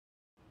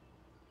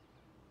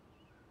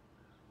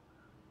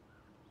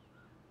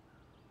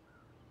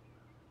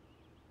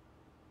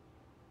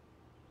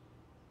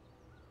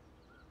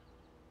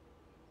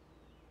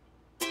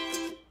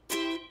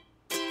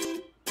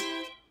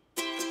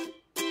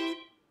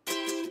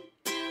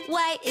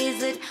Why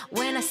is it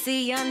when I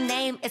see your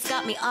name, it's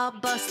got me all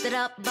busted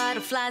up,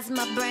 butterflies in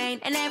my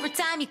brain. And every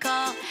time you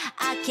call,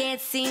 I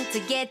can't seem to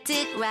get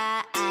it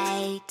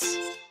right.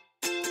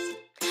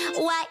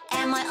 Why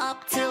am I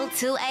up till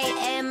 2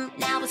 a.m.?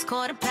 Now it's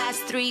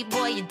 3:15,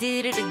 boy, you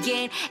did it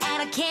again.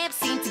 And I can't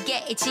seem to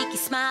get a cheeky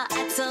smile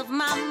out of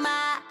my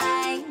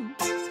mind.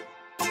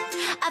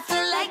 I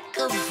feel like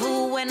a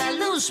fool when I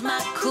lose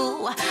my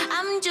cool.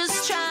 I'm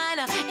just trying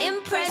to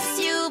impress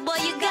you, boy,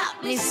 you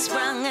got me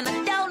sprung and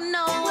I don't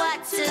know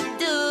what to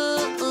do.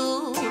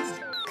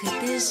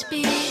 Could this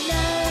be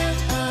love?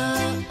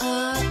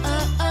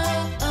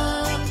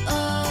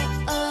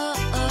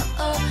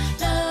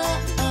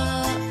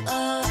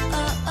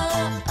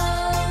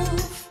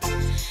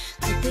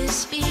 Could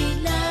this be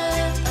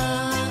love?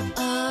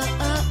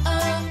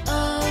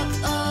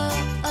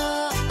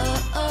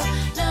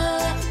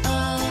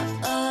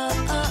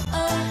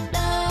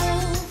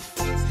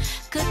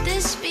 Could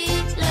this be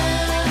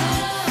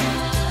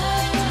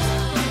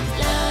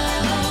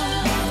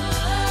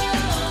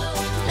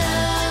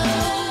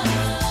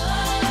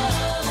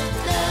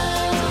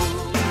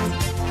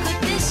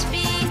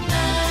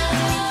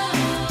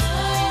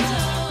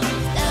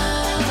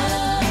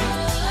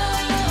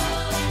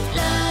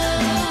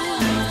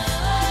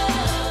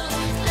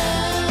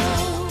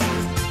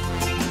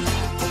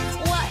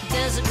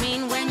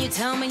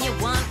tell me you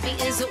want me?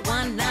 Is it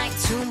 1 night,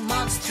 2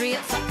 months, 3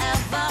 or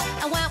forever?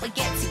 And when we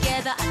get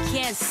together, I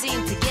can't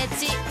seem to get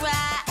it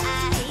right.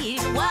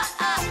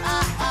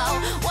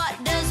 What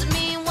does it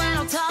mean when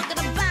I'm talking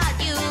about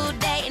you?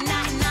 Day and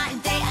night, night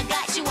and day, I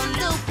got you on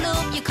loop,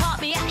 loop. You caught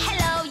me at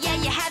hello, yeah,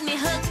 you had me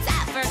hooked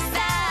at first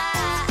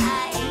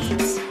sight.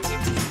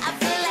 I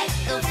feel like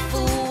a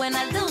fool when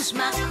I lose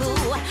my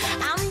cool.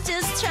 I'm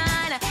just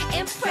trying to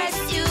impress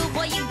you,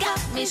 boy, you got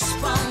me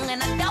sprung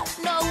and I don't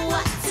know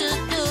what to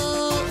do.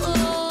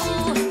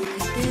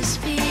 Could this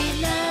be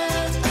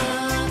love?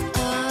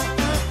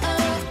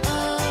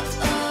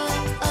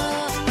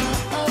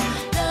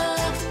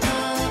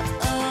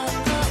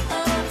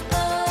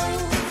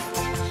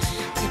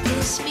 Could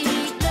this be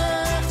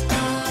love?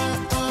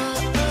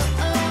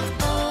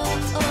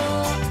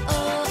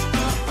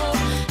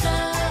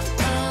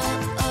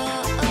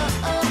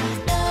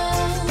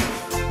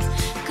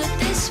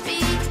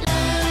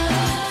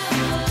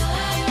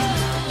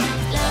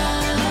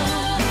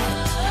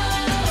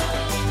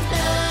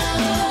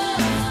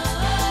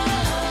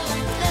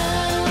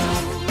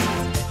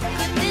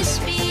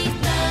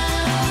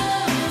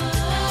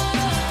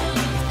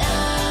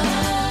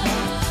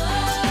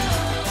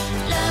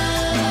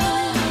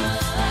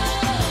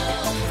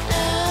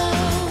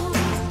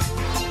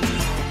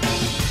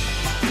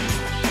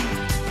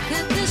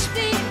 Could this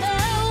be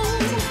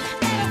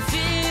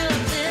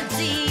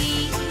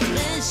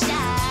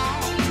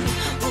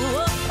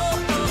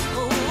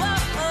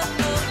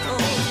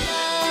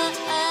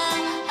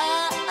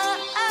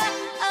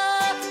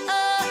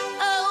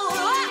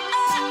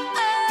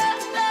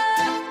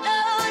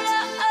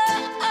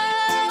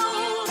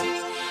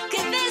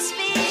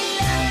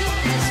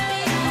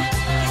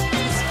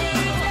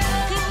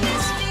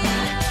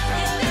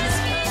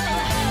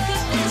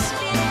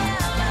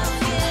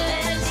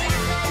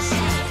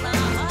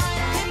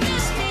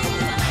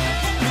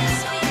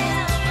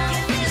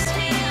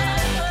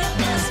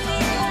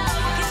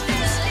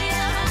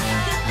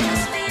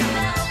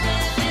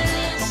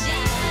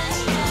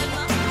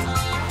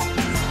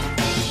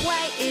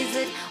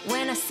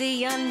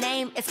your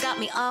name, it's got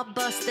me all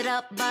busted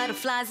up,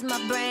 butterflies in my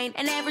brain.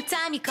 And every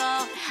time you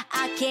call,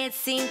 I can't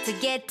seem to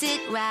get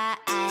it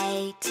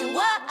right.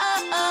 Whoa,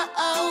 oh, oh,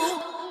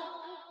 oh.